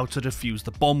MJ on how to defuse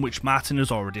the bomb which Martin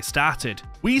has already started.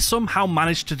 We somehow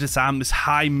manage to disarm this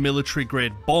high military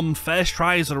grade bomb first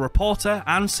try as a reporter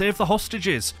and save the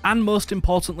hostages, and most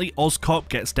importantly, Oscorp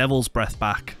gets Devil's Breath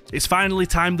back. It's finally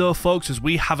time though folks, as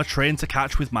we have a train to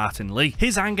catch with Martin Lee.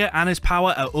 His anger and his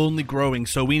power are only growing,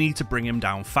 so we need to bring him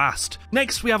down fast.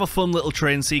 Next we have a fun little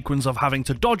train sequence of having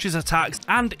to dodge his attacks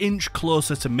and inch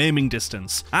closer to maiming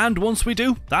distance, and once we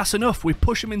do, that's enough. We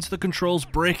push him into the controls,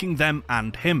 breaking them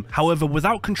and him. However,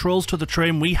 without controls to the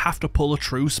train, we have to pull a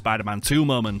true Spider-Man 2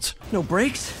 moment. No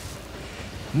brakes?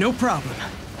 No problem.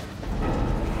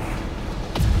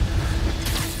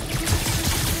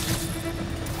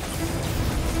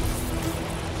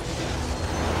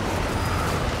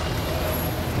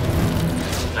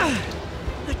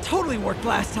 totally worked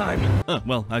last time.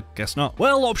 Well, I guess not.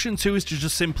 Well, option 2 is to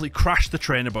just simply crash the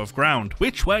train above ground,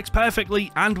 which works perfectly,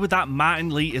 and with that Martin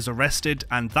Lee is arrested,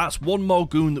 and that's one more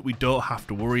goon that we don't have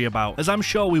to worry about, as I'm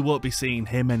sure we won't be seeing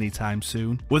him anytime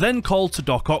soon. We're then called to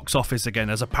Doc Ock's office again,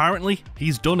 as apparently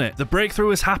he's done it. The breakthrough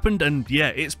has happened, and yeah,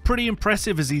 it's pretty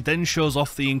impressive as he then shows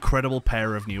off the incredible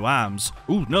pair of new arms.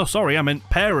 Ooh, no, sorry, I meant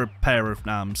pair of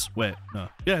arms. Wait, no.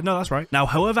 Yeah, no, that's right. Now,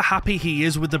 however happy he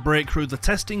is with the breakthrough, the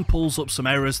testing pulls up some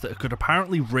errors that could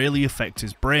apparently really affect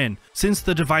his brain, since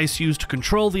the device used to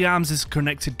control the arms is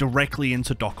connected directly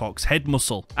into Doc Ock's head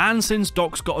muscle. And since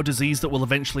Doc's got a disease that will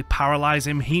eventually paralyze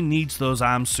him, he needs those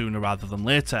arms sooner rather than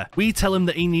later. We tell him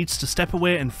that he needs to step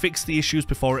away and fix the issues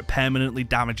before it permanently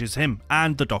damages him,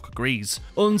 and the Doc agrees.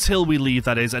 Until we leave,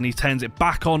 that is, and he turns it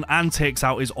back on and takes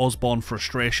out his Osborn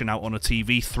frustration out on a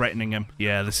TV, threatening him.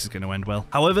 Yeah, this is going to end well.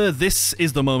 However, this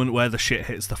is the moment where the shit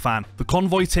hits the fan. The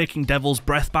convoy taking Devil's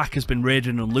Breath back has been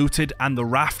raided and looted, and the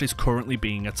raft is currently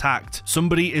being attacked.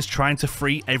 Somebody is trying to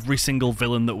free every single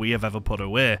villain that we have ever put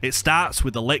away. It starts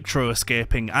with Electro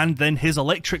escaping, and then his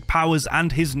electric powers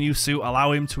and his new suit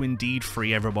allow him to indeed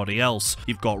free everybody else.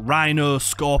 You've got Rhino,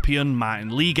 Scorpion,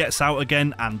 Martin Lee gets out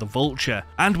again, and the Vulture.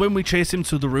 And when we chase him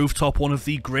to the rooftop, one of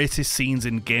the greatest scenes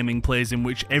in gaming plays, in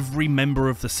which every member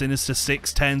of the Sinister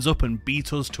Six turns up and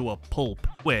beat us to a pulp.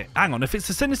 Wait, hang on, if it's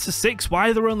the Sinister Six, why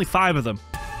are there only 5 of them?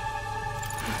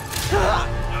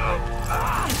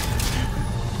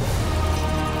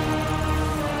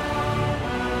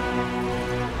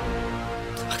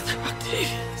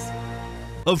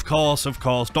 Of course,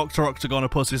 Dr.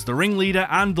 Octagonopus is the ringleader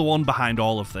and the one behind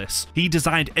all of this. He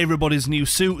designed everybody's new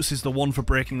suits, is the one for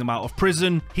breaking them out of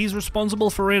prison. He's responsible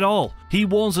for it all. He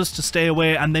warns us to stay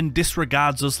away and then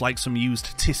disregards us like some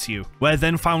used tissue. We're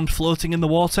then found floating in the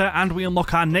water, and we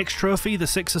unlock our next trophy, the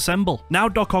Six Assemble. Now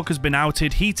Doc Ock has been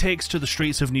outed, he takes to the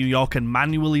streets of New York and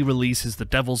manually releases the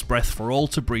Devil's Breath for all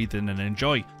to breathe in and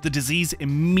enjoy. The disease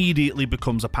immediately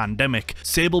becomes a pandemic.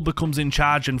 Sable becomes in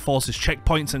charge and forces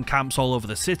checkpoints and camps all over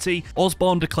the city.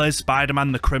 Osborn declares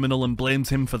Spider-Man the criminal and blames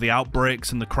him for the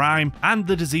outbreaks and the crime, and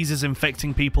the disease is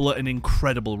infecting people at an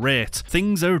incredible rate.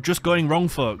 Things are just going wrong,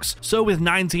 folks. So with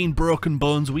 19 broken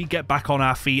bones, we get back on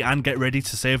our feet and get ready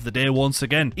to save the day once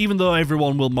again, even though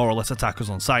everyone will more or less attack us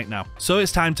on sight now. So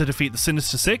it's time to defeat the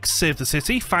Sinister Six, save the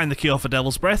city, find the cure for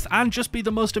Devil's Breath, and just be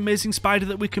the most amazing Spider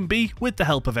that we can be, with the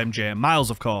help of MJ and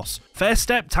Miles, of course. First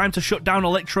step, time to shut down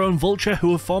Electro and Vulture,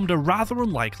 who have formed a rather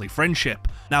unlikely friendship.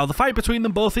 Now, the fight between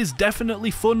them both is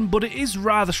definitely fun, but it is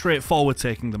rather straightforward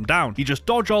taking them down. You just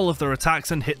dodge all of their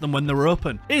attacks and hit them when they're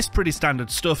open. It's pretty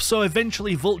standard stuff, so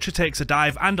eventually Vulture takes a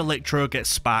dive and Electro gets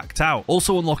sparked out,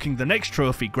 also unlocking the next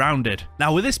trophy, Grounded.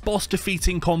 Now, with this boss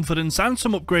defeating confidence and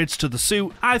some upgrades to the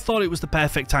suit, I thought it was the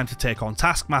perfect time to take on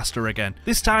Taskmaster again.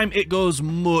 This time it goes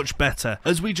much better,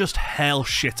 as we just hell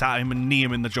shit at him and knee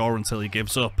him in the jaw until he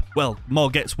gives up. Well,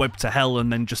 more gets webbed to hell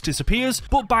and then just disappears,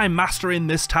 but by mastering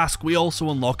this task we also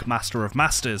unlock Master of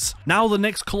Masters. Now the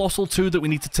next colossal two that we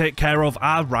need to take care of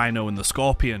are Rhino and the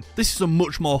Scorpion. This is a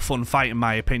much more fun fight in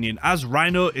my opinion, as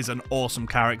Rhino is an awesome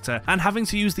character, and having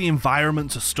to use the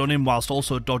environment to stun him whilst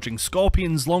also dodging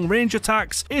Scorpion's long range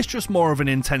attacks is just more of an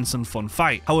intense and fun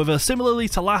fight. However, similarly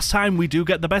to last time, we do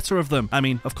get the better of them. I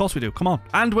mean, of course we do, come on.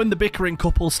 And when the bickering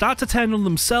couple start to turn on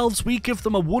themselves, we give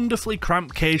them a wonderfully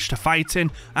cramped cage to fight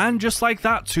in, and just like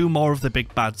that, 2 more of the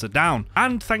big bads are down.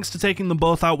 And thanks to taking them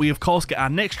both out, we of course get our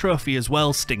next trophy as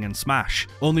well, Sting and Smash.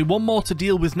 Only one more to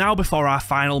deal with now before our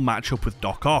final matchup with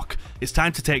Doc Ock. It's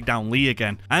time to take down Lee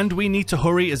again, and we need to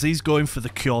hurry as he's going for the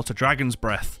cure to Dragon's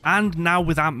Breath. And now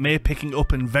with Aunt May picking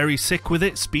up and very sick with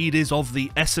it, speed is of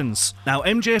the essence. Now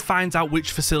MJ finds out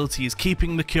which facility is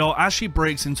keeping the cure as she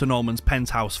breaks into Norman's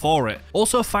penthouse for it,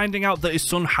 also finding out that his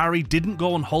son Harry didn't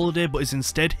go on holiday but is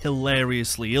instead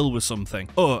hilariously ill with something.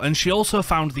 Oh, and she also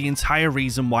found the entire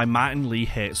reason why Martin Lee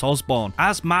hates Osborn,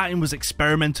 as Martin was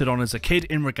experimented on as a kid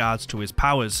in regards to his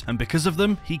powers, and because of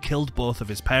them, he killed both of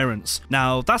his parents.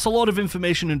 Now, that's a lot of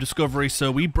information and discovery,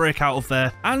 so we break out of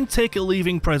there and take a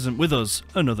leaving present with us,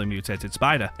 another mutated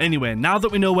spider. Anyway, now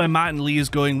that we know where Martin Lee is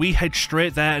going, we head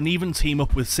straight there and even team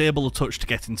up with Sable a touch to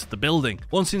get into the building.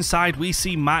 Once inside, we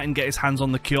see Martin get his hands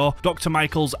on the cure, Dr.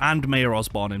 Michaels and Mayor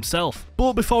Osborn himself.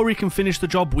 But before he can finish the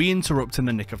job, we interrupt in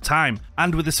the nick of time,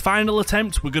 and with this final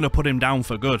attempt, we're gonna put him down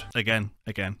for good. Again.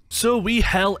 So we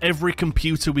hell every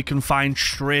computer we can confined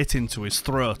straight into his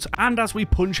throat, and as we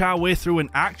punch our way through an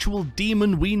actual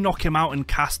demon, we knock him out and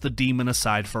cast the demon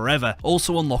aside forever,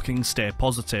 also unlocking Stay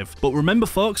Positive. But remember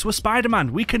folks, we're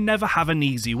Spider-Man, we can never have an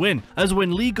easy win, as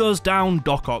when Lee goes down,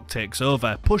 Doc Ock takes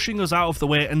over, pushing us out of the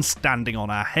way and standing on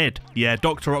our head. Yeah,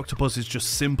 Dr. Octopus is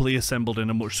just simply assembled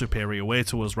in a much superior way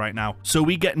to us right now. So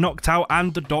we get knocked out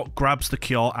and the Doc grabs the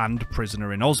cure and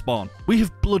prisoner in Osborn. We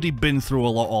have bloody been through a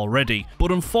lot already,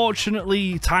 but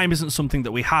unfortunately time isn't something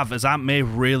that we have, as Aunt May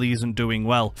really isn't doing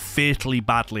well, fatally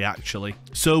badly actually.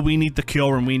 So we need the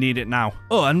cure and we need it now.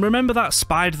 Oh, and remember that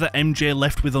spider that MJ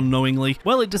left with unknowingly?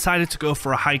 Well, it decided to go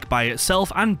for a hike by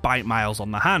itself and bite Miles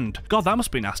on the hand. God, that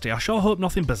must be nasty. I sure hope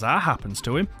nothing bizarre happens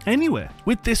to him. Anyway,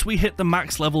 with this we hit the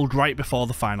max level right before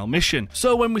the final mission.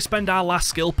 So when we spend our last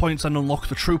skill points and unlock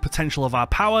the true potential of our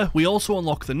power, we also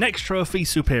unlock the next trophy,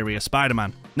 Superior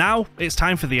Spider-Man. Now, it's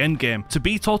time for the endgame. To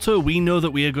beat Otto, we know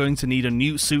that we are going to need a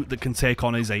new suit that can take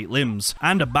on his 8 limbs,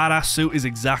 and a badass suit is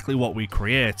exactly what we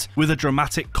create, with a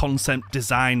dramatic concept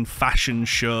design fashion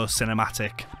show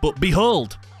cinematic. But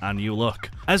behold, our new look.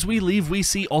 As we leave, we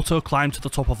see Otto climb to the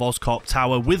top of Oscorp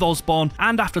Tower with Osborn,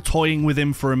 and after toying with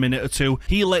him for a minute or two,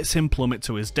 he lets him plummet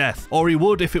to his death, or he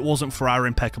would if it wasn't for our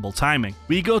impeccable timing.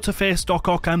 We go to face Doc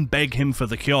Ock and beg him for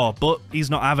the cure, but he's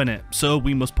not having it, so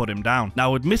we must put him down.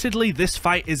 Now admittedly, this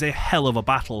fight is a hell of a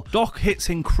battle. Doc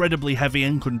hits incredibly heavy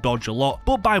and can dodge a lot,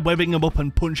 but by webbing him up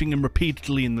and punching him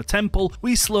repeatedly in the temple,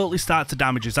 we slowly start to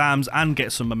damage his arms and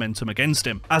get some momentum against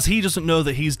him, as he doesn't know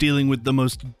that he's dealing with the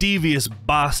most devious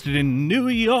bastard in New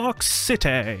York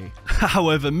City.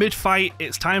 However, mid-fight,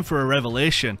 it's time for a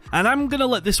revelation, and I'm gonna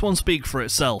let this one speak for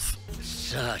itself.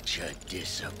 Such a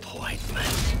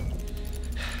disappointment.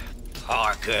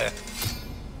 Parker.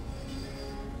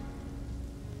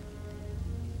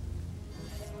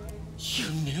 You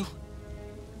knew?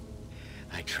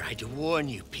 I tried to warn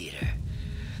you, Peter,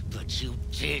 but you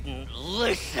didn't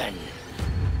listen.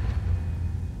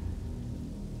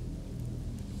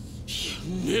 You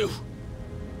knew.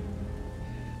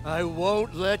 I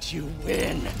won't let you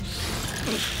win.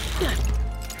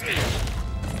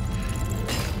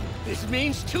 This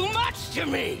means too much to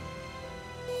me.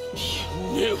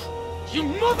 You knew. You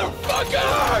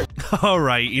motherfucker!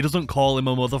 Alright, he doesn't call him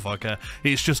a motherfucker,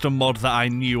 it's just a mod that I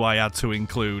knew I had to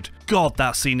include. God,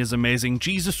 that scene is amazing.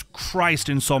 Jesus Christ,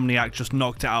 Insomniac just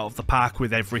knocked it out of the park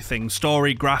with everything.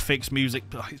 Story, graphics, music,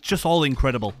 it's just all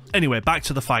incredible. Anyway, back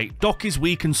to the fight. Doc is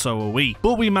weak and so are we,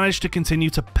 but we managed to continue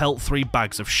to pelt 3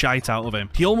 bags of shite out of him.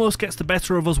 He almost gets the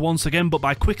better of us once again, but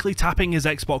by quickly tapping his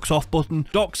Xbox off button,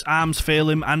 Doc's arms fail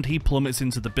him and he plummets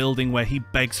into the building where he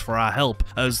begs for our help,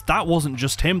 as that wasn't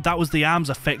just him, that was the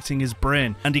arms affecting his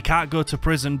brain, and he can't go to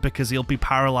prison because he'll be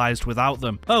paralysed without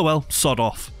them. Oh well, sod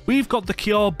off. We've got the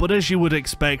cure, but as you would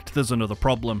expect, there's another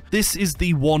problem. This is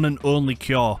the one and only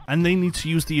cure, and they need to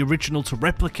use the original to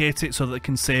replicate it so that it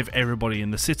can save everybody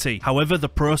in the city. However, the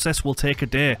process will take a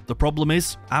day. The problem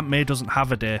is, Aunt May doesn't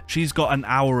have a day. She's got an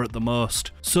hour at the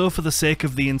most. So for the sake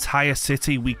of the entire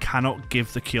city, we cannot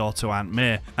give the cure to Aunt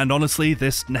May. And honestly,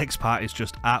 this next part is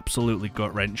just absolutely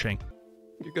gut-wrenching.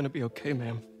 You're gonna be okay,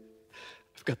 ma'am.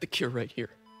 I've got the cure right here.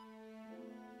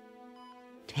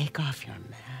 Take off your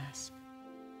mask.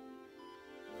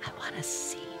 I want to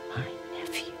see my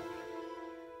nephew.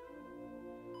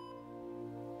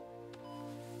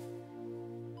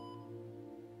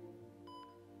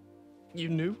 You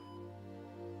knew?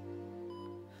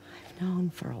 I've known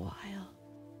for a while.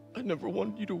 I never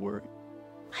wanted you to worry.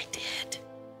 I did.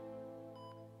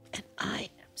 And I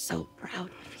am so proud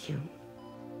of you.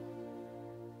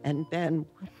 And Ben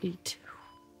would be too.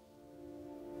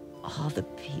 All the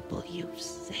people you've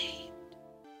saved.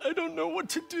 I don't know what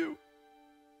to do.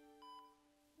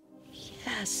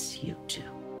 Yes, you do.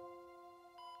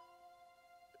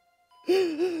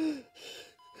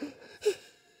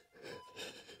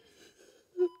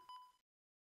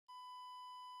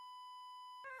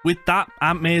 With that,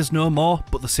 Aunt May is no more,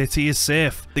 but the city is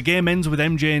safe. The game ends with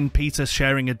MJ and Peter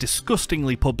sharing a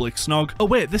disgustingly public snog. Oh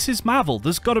wait, this is Marvel,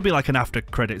 there's gotta be like an after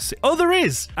credits scene. Oh, there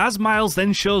is! As Miles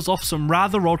then shows off some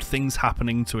rather odd things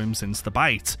happening to him since the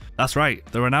bite. That's right,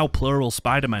 there are now plural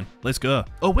Spider-Men. Let's go.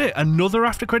 Oh wait, another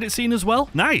after credit scene as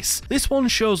well? Nice! This one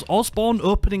shows Osborn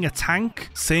opening a tank,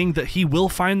 saying that he will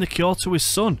find the cure to his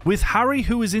son, with Harry,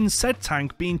 who is in said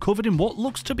tank, being covered in what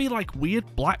looks to be like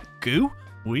weird black goo.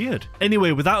 Weird.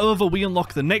 Anyway, with that over, we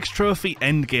unlock the next trophy,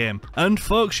 Endgame. And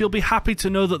folks, you'll be happy to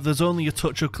know that there's only a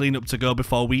touch of cleanup to go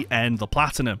before we earn the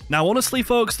platinum. Now, honestly,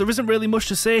 folks, there isn't really much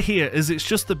to say here, as it's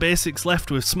just the basics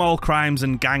left with small crimes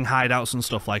and gang hideouts and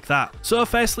stuff like that. So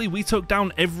firstly, we took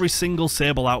down every single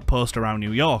Sable outpost around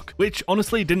New York, which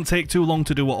honestly didn't take too long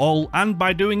to do at all, and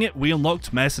by doing it, we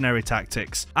unlocked mercenary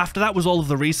tactics. After that was all of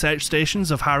the research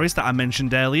stations of Harry's that I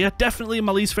mentioned earlier, definitely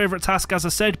my least favourite task as I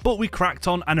said, but we cracked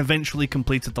on and eventually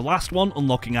completed the last one,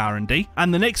 unlocking R&D,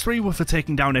 and the next 3 were for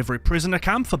taking down every prisoner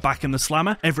camp for Back in the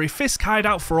Slammer, every Fisk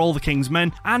hideout for all the King's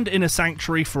Men, and Inner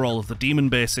Sanctuary for all of the demon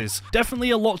bases.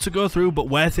 Definitely a lot to go through, but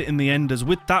worth it in the end, as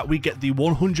with that we get the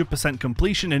 100%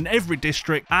 completion in every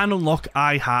district and unlock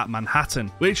I Heart Manhattan,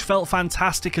 which felt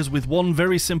fantastic, as with one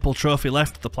very simple trophy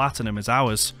left, the platinum is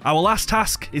ours. Our last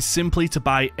task is simply to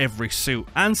buy every suit,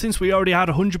 and since we already had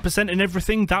 100% in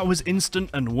everything, that was instant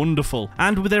and wonderful,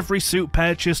 and with every suit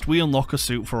purchased we unlock a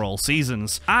suit for all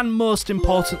seasons. And most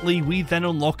importantly, we then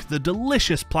unlock the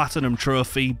delicious platinum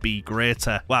trophy, Be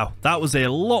Greater. Wow, that was a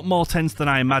lot more tense than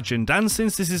I imagined, and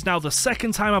since this is now the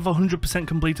second time I've 100%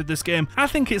 completed this game, I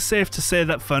think it's safe to say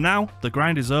that for now, the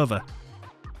grind is over.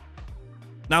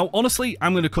 Now, honestly,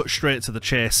 I'm going to cut straight to the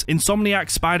chase. Insomniac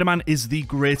Spider-Man is the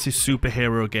greatest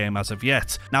superhero game as of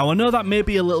yet. Now, I know that may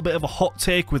be a little bit of a hot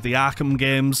take with the Arkham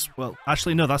games. Well,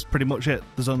 actually, no, that's pretty much it.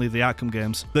 There's only the Arkham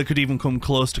games that could even come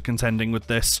close to contending with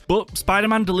this. But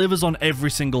Spider-Man delivers on every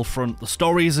single front. The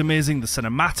story is amazing, the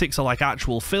cinematics are like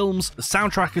actual films, the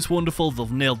soundtrack is wonderful,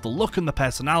 they've nailed the look and the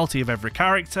personality of every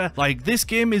character. Like, this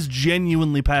game is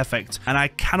genuinely perfect, and I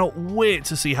cannot wait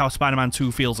to see how Spider-Man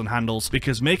 2 feels and handles,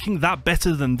 because making that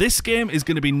better than this game is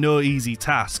going to be no easy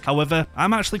task. However,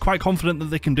 I'm actually quite confident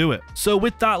that they can do it. So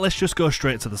with that, let's just go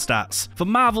straight to the stats. For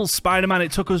Marvel's Spider-Man,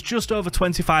 it took us just over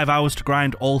 25 hours to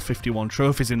grind all 51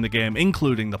 trophies in the game,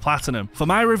 including the platinum. For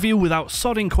my review, without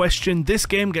sodding question, this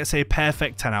game gets a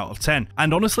perfect 10 out of 10.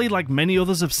 And honestly, like many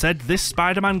others have said, this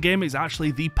Spider-Man game is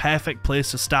actually the perfect place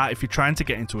to start if you're trying to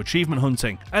get into achievement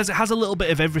hunting, as it has a little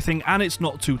bit of everything and it's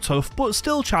not too tough, but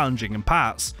still challenging in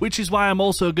parts, which is why I'm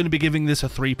also going to be giving this a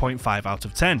 3.5 out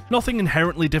of 10. Nothing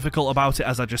inherently difficult about it,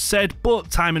 as I just said, but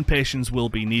time and patience will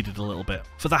be needed a little bit.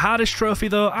 For the hardest trophy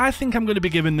though, I think I'm going to be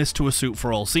giving this to a suit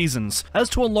for all seasons, as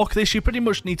to unlock this you pretty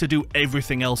much need to do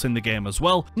everything else in the game as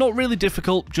well. Not really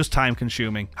difficult, just time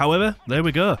consuming. However, there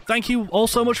we go. Thank you all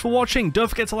so much for watching. Don't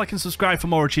forget to like and subscribe for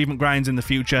more achievement grinds in the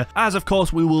future, as of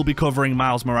course we will be covering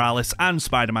Miles Morales and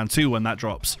Spider-Man 2 when that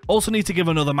drops. Also need to give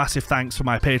another massive thanks for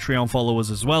my Patreon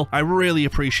followers as well. I really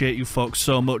appreciate you folks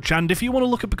so much, and if you want to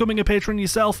look at becoming a patron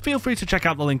yourself, feel free to check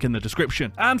out the link in the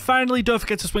description. And finally, don't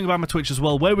forget to swing by my Twitch as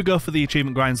well, where we go for the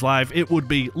achievement grinds live. It would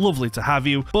be lovely to have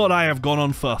you, but I have gone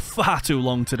on for far too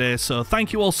long today, so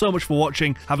thank you all so much for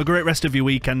watching. Have a great rest of your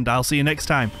week, and I'll see you next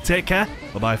time. Take care.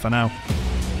 Bye bye for now.